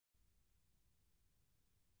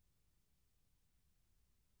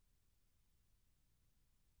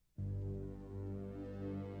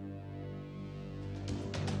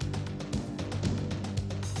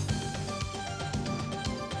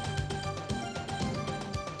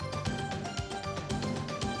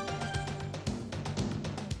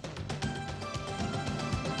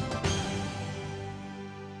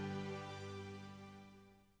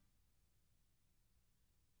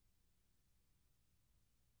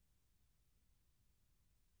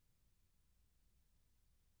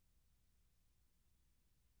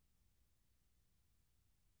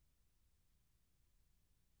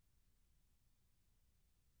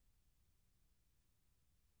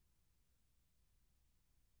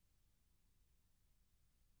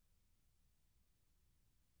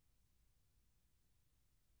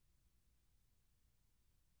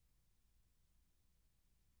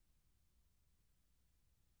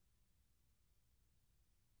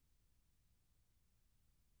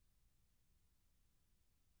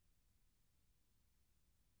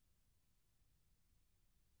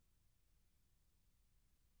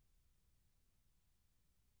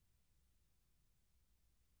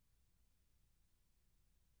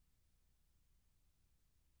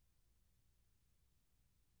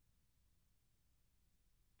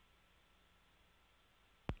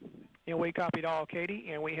And we copied all,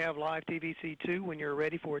 Cady, and we have live TVC2 when you're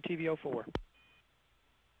ready for TVO4. Well,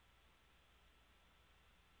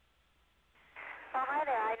 hi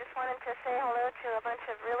there. I just wanted to say hello to a bunch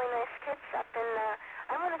of really nice kids up in,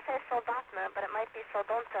 I want to say Soldotna, but it might be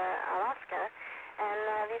Soldotna, Alaska.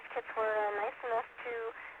 And these kids were nice enough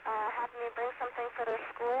to have me bring something for their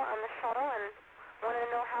school on the shuttle and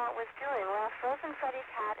wanted to know how it was doing. Well, Frozen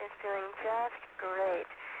Freddy's hat is doing just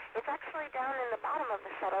great. It's actually down in the bottom of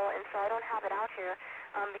the shuttle, and so I don't have it out here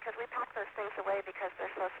because we pack those things away because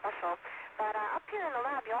they're so special. But up here in the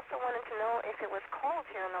lab, you also wanted to know if it was cold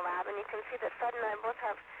here in the lab, and you can see that Fred and I both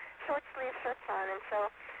have short-sleeve shirts on, and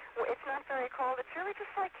so it's not very cold. It's really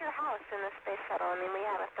just like your house in the space shuttle. I mean, we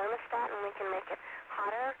have a thermostat, and we can make it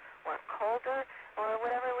hotter or colder or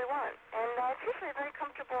whatever we want. And it's usually very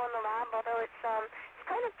comfortable in the lab, although it's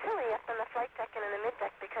kind of chilly up in the flight deck and in the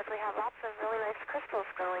mid-deck because we have lots of really nice crystals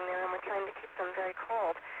growing there, and we're trying to keep them very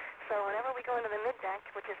cold. So whenever we go into the mid-deck,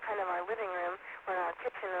 which is kind of our living room, or our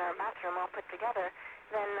kitchen and our bathroom all put together,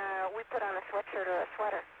 then we put on a sweatshirt or a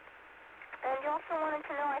sweater. And you also wanted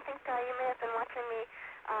to know, I think you may have been watching me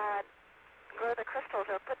grow the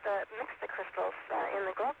crystals or mix the crystals in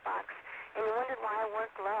the glove box, and you wondered why I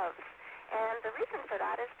wore gloves. And the reason for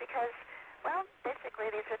that is because, well, basically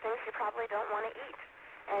these are things you probably don't want to eat.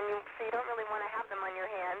 And so you don't really want to have them on your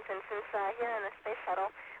hands. And since here in the space shuttle,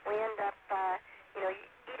 we end up,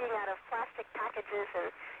 eating out of plastic packages and,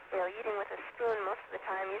 eating with a spoon most of the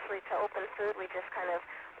time. Usually to open food, we just kind of,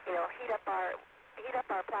 heat up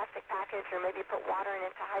our plastic package or maybe put water in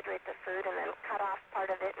it to hydrate the food and then cut off part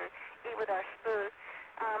of it and eat with our spoon.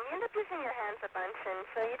 You end up using your hands a bunch, and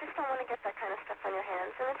so you just don't want to get that kind of stuff on your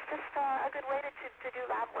hands. And it's just a good way to do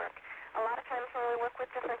lab work. A lot of times when we work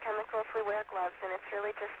with different chemicals, we wear gloves, and it's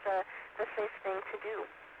really just the safe thing to do.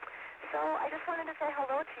 So I just wanted to say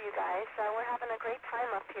hello to you guys. We're having a great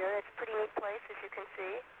time up here. It's a pretty neat place, as you can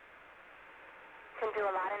see. Can do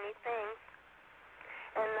a lot of neat things.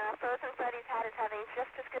 And Frozen Freddy's hat is having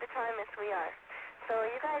just as good a time as we are. So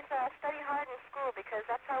you guys study hard in school because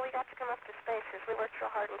that's how we got to come up to space, is we worked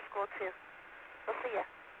real hard in school too. We'll see ya.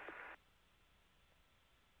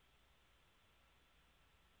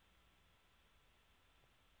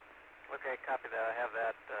 Okay, copy that. I have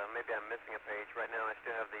that. Maybe I'm missing a page. Right now I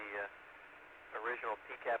still have the original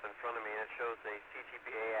PCAP in front of me, and it shows the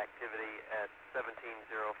CGPA activity at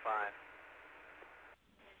 1705.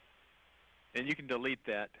 And you can delete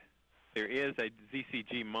that. There is a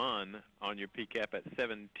ZCG MON on your PCAP at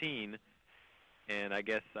 17, and I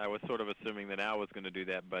guess I was sort of assuming that Al was going to do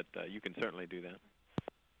that, but you can certainly do that.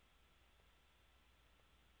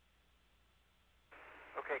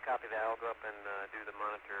 Okay, copy that. I'll go up and do the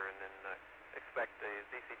monitor and then expect the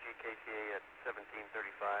ZCG KCA at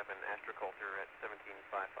 1735 and astroculture at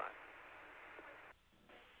 1755.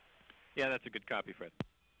 Yeah, that's a good copy, Fred.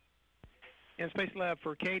 In Space Lab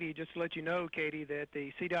for Cady, just to let you know, Cady, that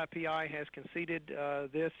the C.PI has conceded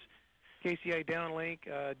this KCA downlink.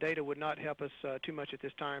 Data would not help us too much at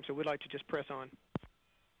this time, so we'd like to just press on.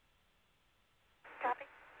 Copy.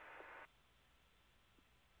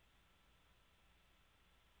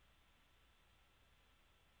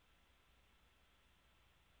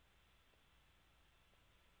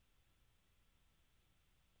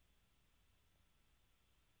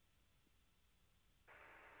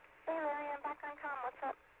 Hey Larry, I'm back on comm. What's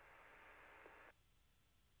up?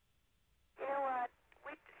 You know what?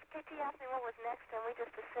 KT asked me what was next, and we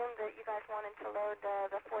just assumed that you guys wanted to load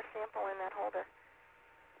the 4 sample in that holder.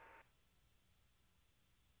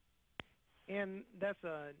 And that's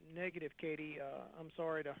a negative, Cady. I'm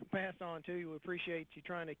sorry to pass on to you. We appreciate you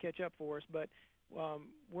trying to catch up for us, but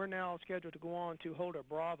we're now scheduled to go on to holder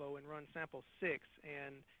Bravo and run sample 6,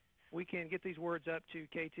 and we can get these words up to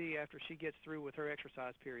KT after she gets through with her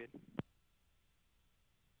exercise period.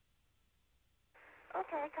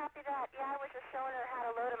 Okay, copy that. Yeah, I was just showing her how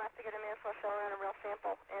to load them. I figured I may as well show her on a real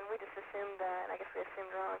sample, and we just assumed, and I guess we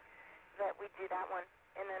assumed wrong, that we'd do that one,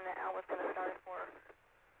 and then Al was going to start it for her.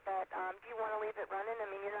 But do you want to leave it running? I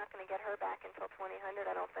mean, you're not going to get her back until 2000,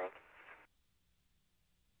 I don't think.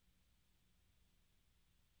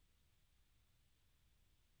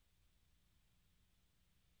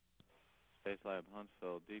 Space Lab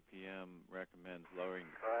Huntsville, DPM recommends lowering.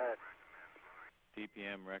 Go ahead.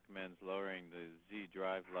 DPM recommends lowering the Z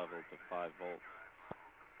drive level to 5 volts.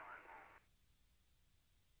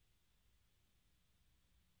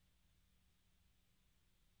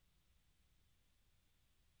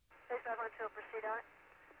 Space Lab Huntsville, proceed on.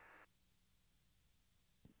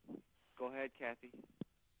 Go ahead, Kathy.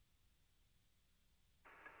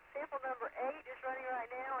 Sample number 8 is running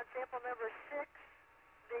right now, and sample number 6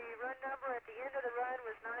 The run number at the end of the run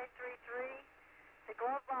was 933. The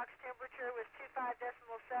glove box temperature was 25.7,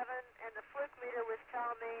 and the fluke meter was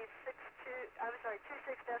telling me 26.2.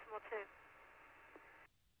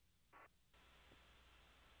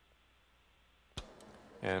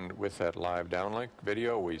 And with that live downlink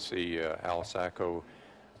video, we see Al Sacco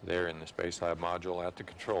there in the Space Lab module at the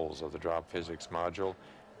controls of the drop physics module,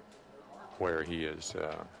 where he is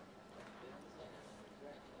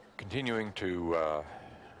continuing to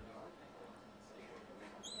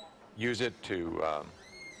use it to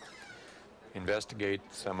investigate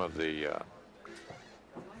some of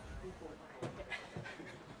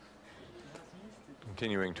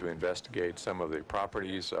the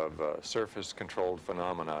properties of surface-controlled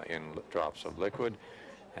phenomena in drops of liquid,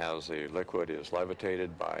 as the liquid is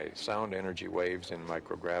levitated by sound energy waves in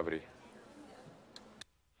microgravity.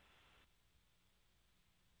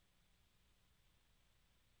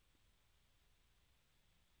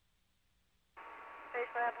 Space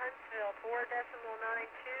Lab Huntsville, 4.92,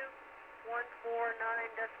 149.9.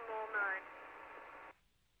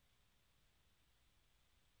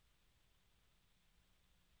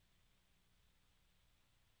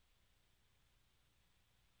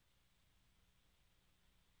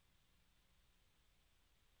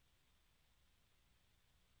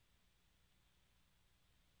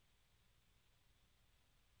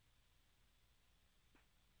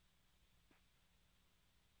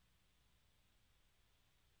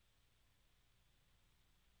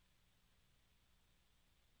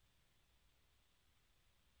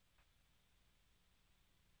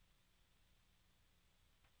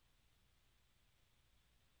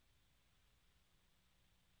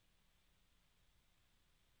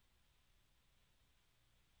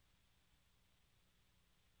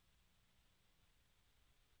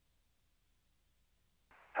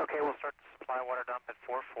 Okay, we'll start the supply water dump at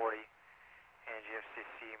 440, and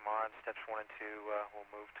GFCC MON steps 1 and 2 will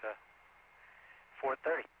move to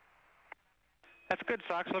 430. That's good,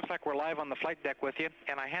 Sox. Looks like we're live on the flight deck with you,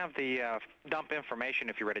 and I have the dump information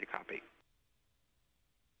if you're ready to copy.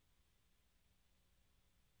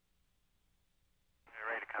 You're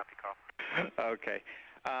ready to copy, Carl. Okay.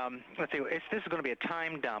 Let's see. This is going to be a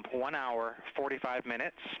time dump, 1 hour, 45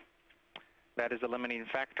 minutes. That is the limiting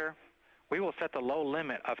factor. We will set the low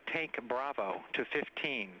limit of tank Bravo to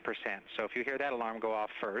 15%. So if you hear that alarm go off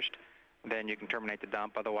first, then you can terminate the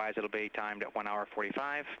dump. Otherwise, it'll be timed at 1 hour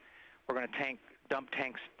 45. We're going to dump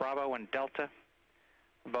tanks Bravo and Delta,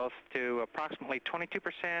 both to approximately 22%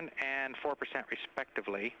 and 4%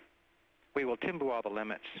 respectively. We will timbu all the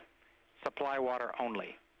limits. Supply water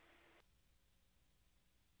only.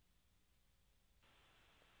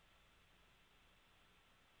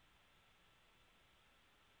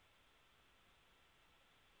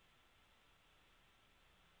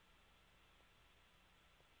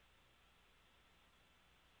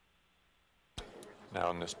 Now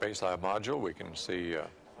in the Space Lab module, we can see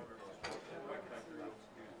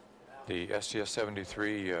the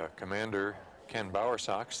STS-73 commander, Kent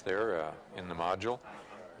Bowersox, there in the module,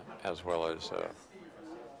 as well as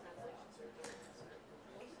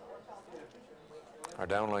our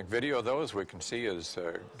downlink video, though, as we can see, is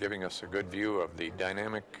giving us a good view of the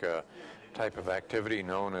dynamic type of activity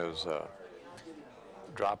known as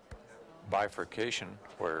drop bifurcation,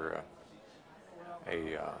 where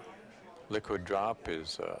a liquid drop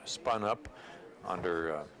is spun up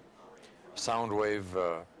under sound wave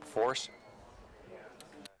force.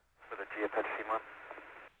 For the GFFC MON.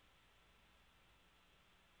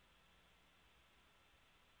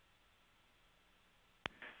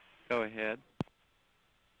 Go ahead.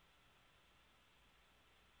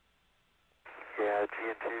 Yeah,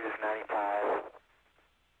 GN2 is 95.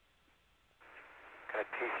 Got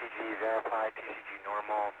TCG verified, TCG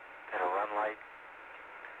normal, and a run light.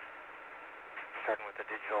 Starting with the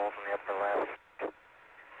digital from the upper left.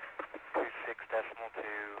 26.2,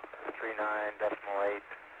 39.8, 26.8,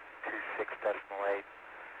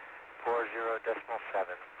 40.7,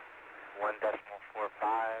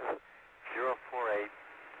 1.45, 048,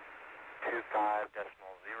 25.0,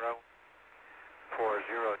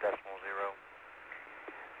 40.0,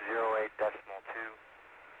 08.2,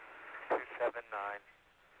 279,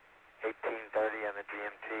 1830 on the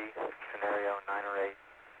GMT, scenario 9 or 8.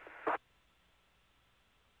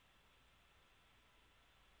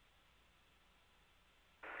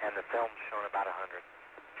 And the film's showing about 100.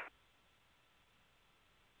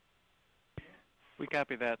 We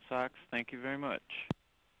copy that, Sox. Thank you very much.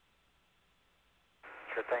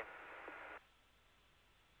 Sure thing.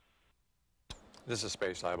 This is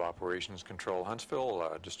Space Lab Operations Control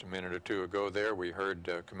Huntsville. Just a minute or two ago there, we heard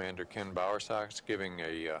Commander Kent Bowersox giving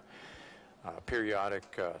a periodic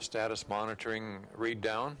status monitoring read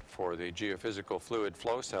down for the geophysical fluid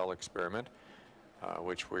flow cell experiment,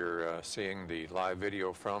 which we're seeing the live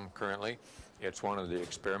video from currently. It's one of the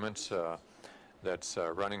experiments that's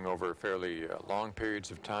running over fairly long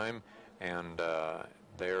periods of time, and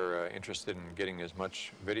they're interested in getting as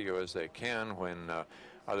much video as they can when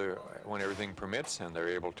everything permits, and they're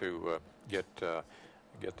able to get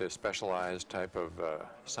this specialized type of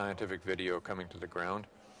scientific video coming to the ground.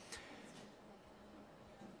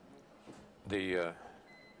 The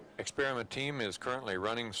experiment team is currently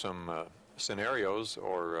running some scenarios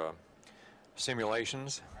or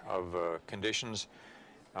simulations of conditions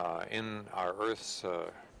in our Earth's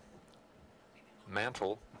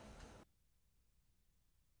mantle